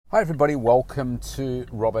Hi everybody, welcome to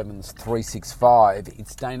Rob Evans 365.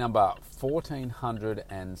 It's day number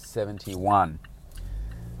 1471.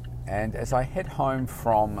 And as I head home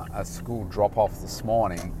from a school drop-off this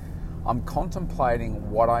morning, I'm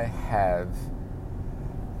contemplating what I have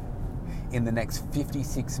in the next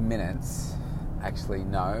 56 minutes. Actually,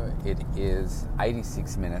 no, it is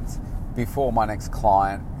 86 minutes before my next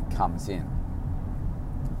client comes in.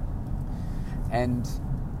 And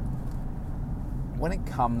when it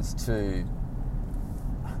comes to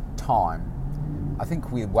time, I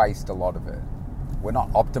think we waste a lot of it. We're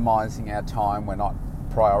not optimizing our time, we're not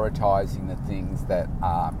prioritizing the things that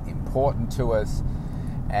are important to us,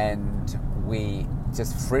 and we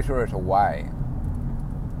just fritter it away.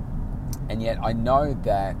 And yet I know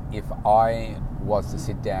that if I was to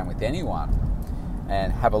sit down with anyone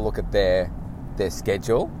and have a look at their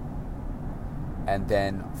schedule and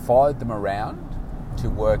then followed them around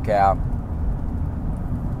to work out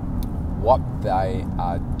what they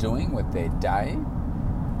are doing with their day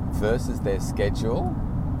versus their schedule,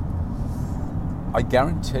 I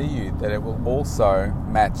guarantee you that it will also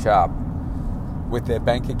match up with their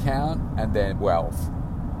bank account and their wealth.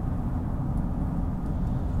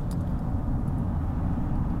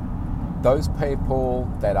 Those people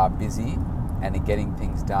that are busy and are getting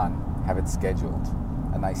things done have it scheduled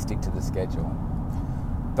and they stick to the schedule.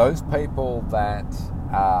 Those people that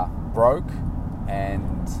are broke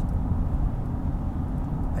and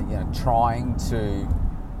trying to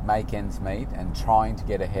make ends meet and trying to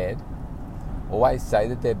get ahead, always say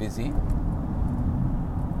that they're busy,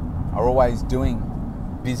 are always doing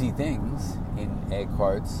busy things, in air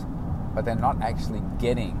quotes, but they're not actually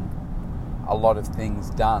getting a lot of things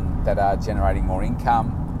done that are generating more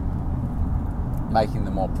income, making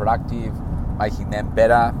them more productive, making them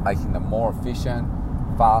better, making them more efficient,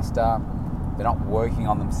 faster. They're not working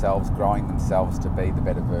on themselves, growing themselves to be the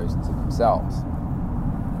better versions of themselves.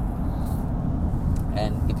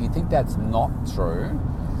 And if you think that's not true,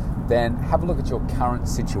 then have a look at your current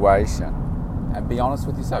situation and be honest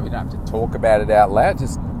with yourself. You don't have to talk about it out loud.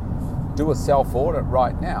 Just do a self-audit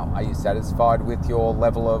right now. Are you satisfied with your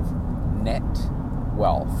level of net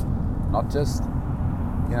wealth? Not just,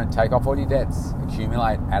 take off all your debts,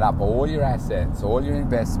 accumulate, add up all your assets, all your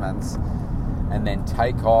investments, and then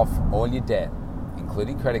take off all your debt,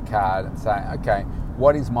 including credit card, and say, okay,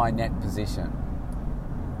 what is my net position?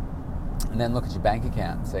 And then look at your bank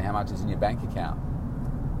account and see how much is in your bank account.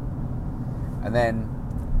 And then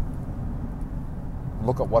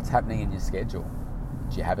look at what's happening in your schedule.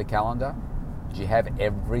 Do you have a calendar? Do you have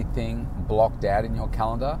everything blocked out in your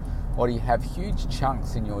calendar? Or do you have huge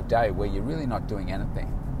chunks in your day where you're really not doing anything?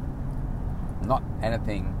 Not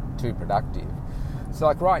anything too productive. So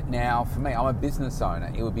like right now, for me, I'm a business owner.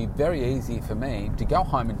 It would be very easy for me to go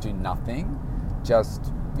home and do nothing,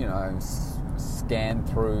 just, scan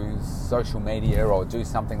through social media or do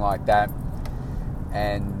something like that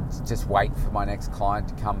and just wait for my next client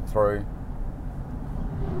to come through.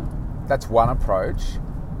 That's one approach.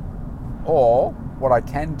 Or what I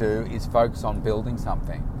can do is focus on building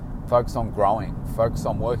something, focus on growing, focus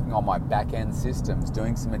on working on my back-end systems,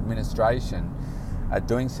 doing some administration,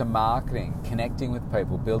 doing some marketing, connecting with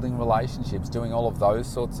people, building relationships, doing all of those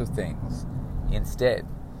sorts of things. Instead,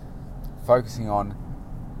 focusing on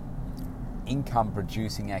income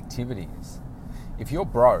producing activities. If you're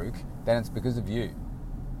broke, then it's because of you.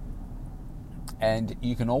 And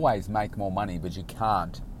you can always make more money, but you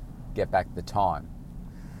can't get back the time.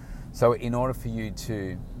 So in order for you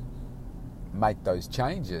to make those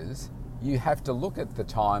changes, you have to look at the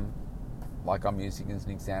time, like I'm using as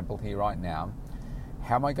an example here right now.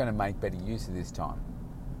 How am I going to make better use of this time?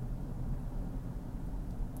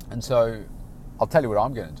 And so I'll tell you what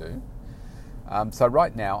I'm going to do. So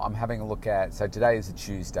right now I'm having a look at, so today is a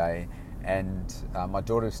Tuesday and my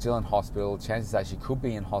daughter is still in hospital. Chances are she could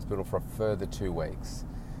be in hospital for a further 2 weeks.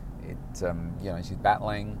 She's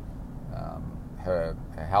battling, her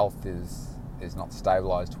health is not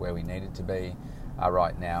stabilised to where we need it to be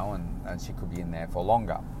right now, and she could be in there for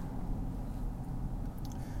longer.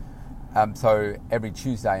 So every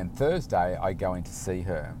Tuesday and Thursday I go in to see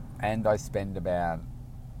her and I spend about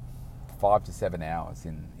 5 to 7 hours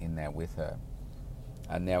in there with her.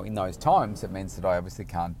 And now in those times, it means that I obviously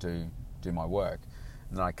can't do my work.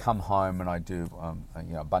 And then I come home and I do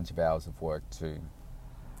a bunch of hours of work to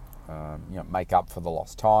make up for the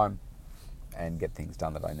lost time and get things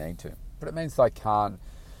done that I need to. But it means that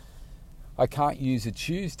I can't use a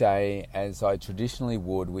Tuesday as I traditionally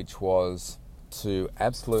would, which was to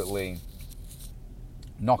absolutely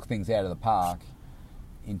knock things out of the park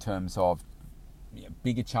in terms of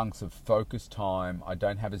bigger chunks of focus time. I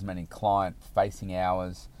don't have as many client-facing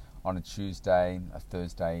hours on a Tuesday. A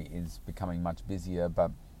Thursday is becoming much busier,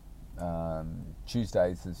 but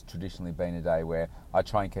Tuesdays has traditionally been a day where I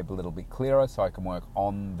try and keep a little bit clearer so I can work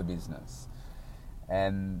on the business.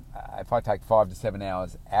 And if I take 5 to 7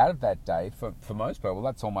 hours out of that day, for most people,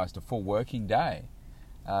 that's almost a full working day.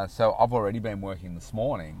 So I've already been working this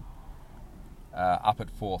morning up at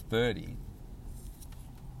 4:30.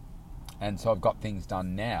 And so I've got things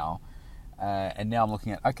done now. And now I'm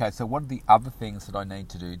looking at, okay, so what are the other things that I need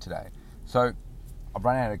to do today? So I've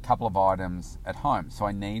run out a couple of items at home. So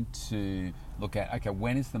I need to look at, okay,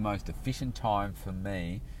 when is the most efficient time for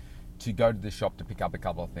me to go to the shop to pick up a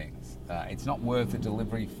couple of things? It's not worth a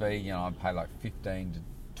delivery fee. I pay like $15 to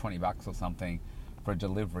 $20 or something for a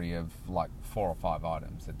delivery of like 4 or 5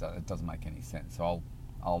 items. It doesn't make any sense. So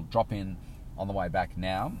I'll drop in on the way back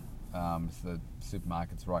now. So the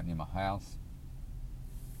supermarket's right near my house.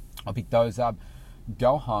 I'll pick those up,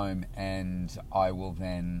 go home, and I will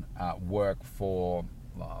then work for,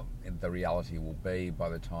 the reality will be by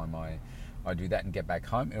the time I do that and get back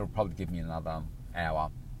home, it'll probably give me another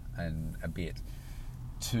hour and a bit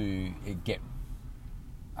to get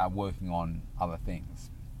working on other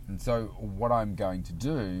things. And so what I'm going to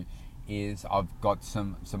do is I've got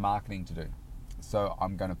some marketing to do. So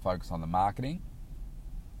I'm going to focus on the marketing,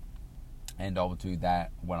 and I'll do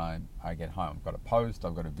that when I get home. I've got a post,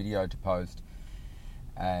 I've got a video to post,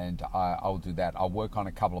 and I'll do that. I'll work on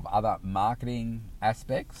a couple of other marketing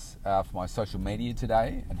aspects for my social media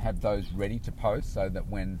today and have those ready to post so that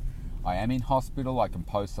when I am in hospital, I can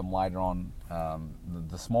post them later on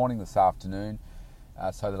this afternoon,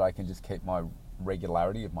 so that I can just keep my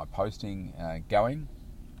regularity of my posting going.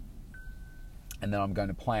 And then I'm going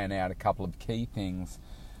to plan out a couple of key things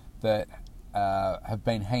that have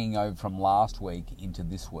been hanging over from last week into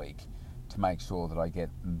this week to make sure that I get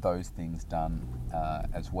those things done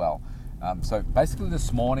as well. So basically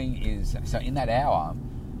this morning so in that hour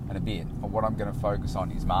and a bit, what I'm going to focus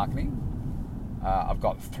on is marketing. I've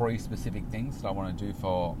got 3 specific things that I want to do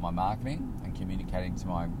for my marketing and communicating to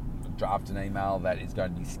my draft an email that is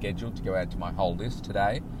going to be scheduled to go out to my whole list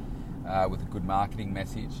today with a good marketing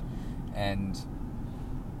message, and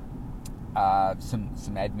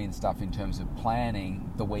some admin stuff in terms of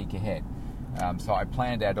planning the week ahead. So I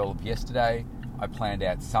planned out all of yesterday. I planned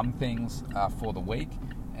out some things for the week,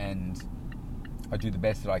 and I do the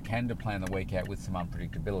best that I can to plan the week out with some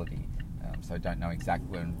unpredictability. So I don't know exactly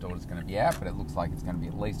when daughter's going to be out, but it looks like it's going to be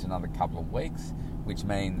at least another couple of weeks, which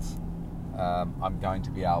means I'm going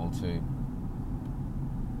to be able to,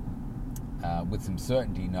 with some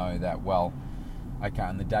certainty, know that, well, okay,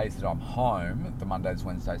 on the days that I'm home, the Mondays,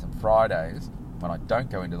 Wednesdays and Fridays, when I don't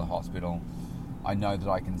go into the hospital, I know that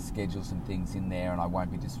I can schedule some things in there and I won't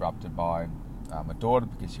be disrupted by my daughter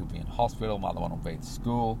because she'll be in hospital, my other one will be at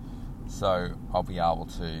school, so I'll be able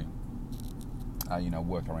to,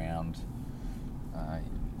 work around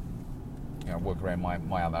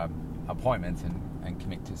my other appointments and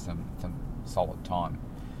commit to some solid time.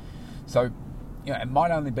 So, it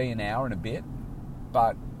might only be an hour and a bit,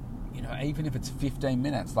 but even if it's 15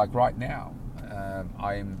 minutes, like right now,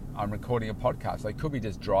 I'm recording a podcast. I could be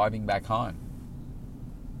just driving back home,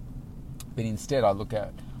 but instead I look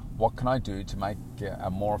at what can I do to make a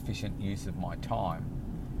more efficient use of my time.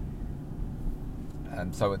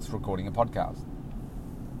 And so it's recording a podcast.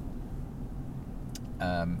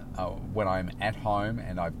 When I'm at home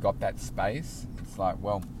and I've got that space, it's like,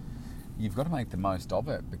 well, you've got to make the most of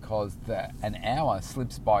it because an hour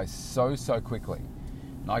slips by so quickly.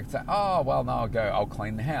 And I can say, oh, well, no, I'll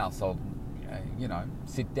clean the house. I'll,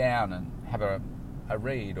 sit down and have a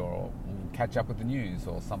read or catch up with the news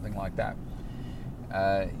or something like that.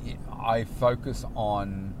 I focus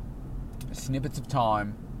on snippets of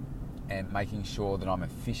time and making sure that I'm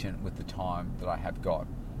efficient with the time that I have got.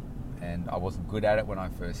 And I wasn't good at it when I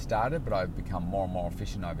first started, but I've become more and more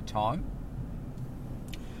efficient over time,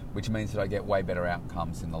 which means that I get way better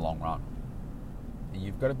outcomes in the long run. And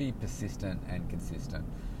you've got to be persistent and consistent.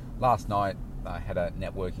 Last night, I had a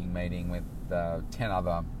networking meeting with 10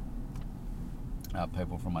 other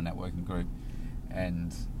people from my networking group,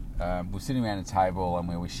 and we're sitting around a table and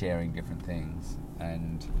we were sharing different things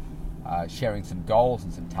and sharing some goals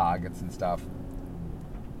and some targets and stuff.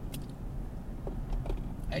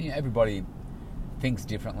 And everybody thinks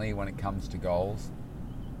differently when it comes to goals.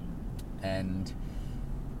 And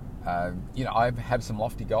I have some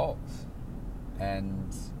lofty goals,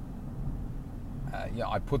 and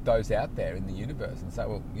I put those out there in the universe and say,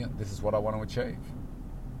 well, this is what I want to achieve.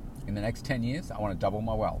 In the next 10 years, I want to double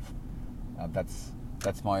my wealth. That's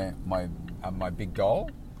my big goal.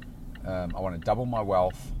 I want to double my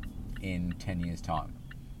wealth in 10 years' time.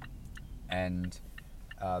 And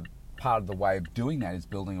part of the way of doing that is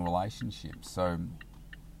building a relationship. So,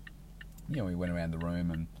 we went around the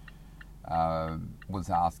room and was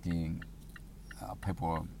asking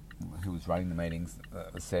people who was running the meetings,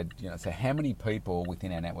 said, so how many people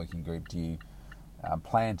within our networking group do you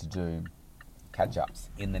plan to do catch-ups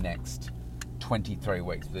in the next 23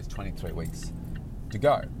 weeks? There's 23 weeks to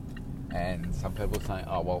go. And some people are saying,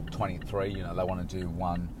 23, they want to do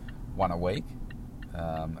one a week.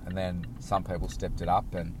 And then some people stepped it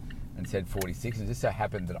up and said 46. And it just so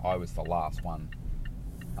happened that I was the last one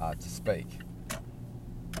to speak.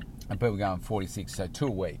 And people going 46, so 2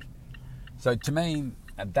 a week. So to me,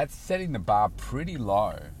 that's setting the bar pretty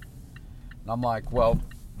low. And I'm like, well,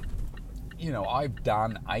 I've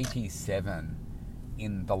done 87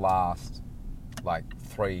 in the last,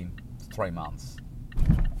 3 months,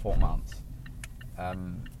 4 months.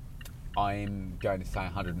 I'm going to say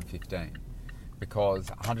 115 because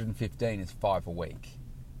 115 is 5 a week.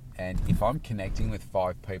 And if I'm connecting with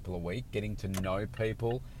 5 people a week, getting to know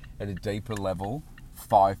people at a deeper level,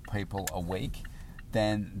 5 people a week,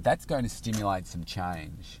 then that's going to stimulate some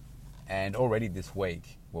change. And already this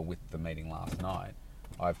week, with the meeting last night,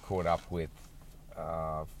 I've caught up with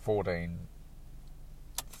 13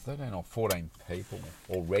 or 14 people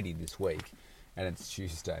already this week, and it's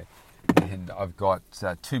Tuesday, and I've got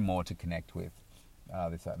 2 more to connect with.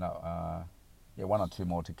 1 or 2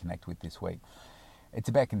 more to connect with this week. It's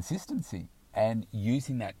about consistency and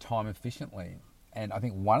using that time efficiently. And I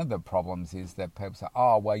think one of the problems is that people say,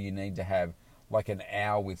 you need to have an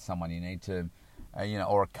hour with someone, you need to,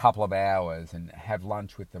 or a couple of hours and have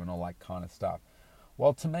lunch with them and all that kind of stuff.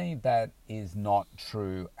 Well, to me, that is not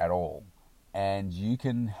true at all. And you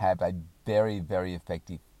can have a very, very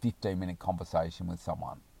effective 15-minute conversation with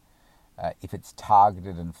someone if it's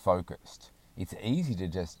targeted and focused. It's easy to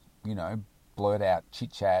just, blurt out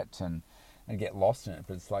chit-chat and get lost in it.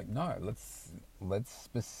 But it's like, no, let's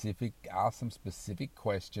ask some specific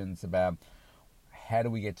questions about how do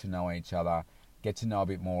we get to know each other, get to know a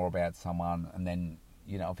bit more about someone, and then,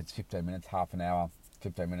 if it's 15 minutes, half an hour,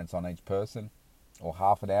 15 minutes on each person, or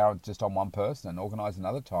half an hour just on one person, and organise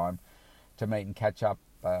another time to meet and catch up.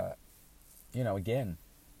 Again,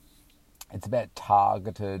 it's about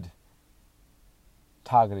targeted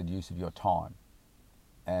use of your time.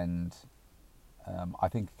 And I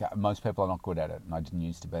think most people are not good at it, and I didn't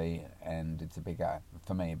used to be, and it's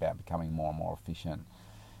for me, about becoming more and more efficient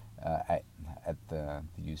at the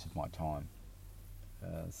use of my time.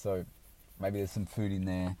 So maybe there's some food in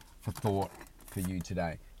there for thought for you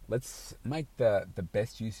today. Let's make the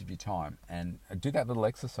best use of your time and do that little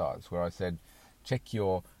exercise where I said, check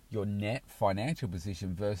your net financial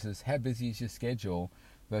position versus how busy is your schedule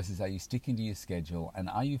versus are you sticking to your schedule, and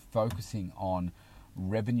are you focusing on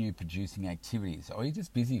revenue producing activities, or are you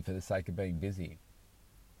just busy for the sake of being busy?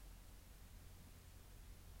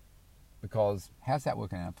 Because how's that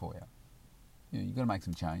working out for you? You've got to make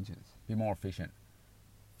some changes, be more efficient.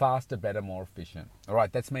 Faster, better, more efficient. All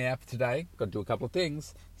right, that's me out for today. Got to do a couple of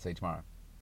things. See you tomorrow.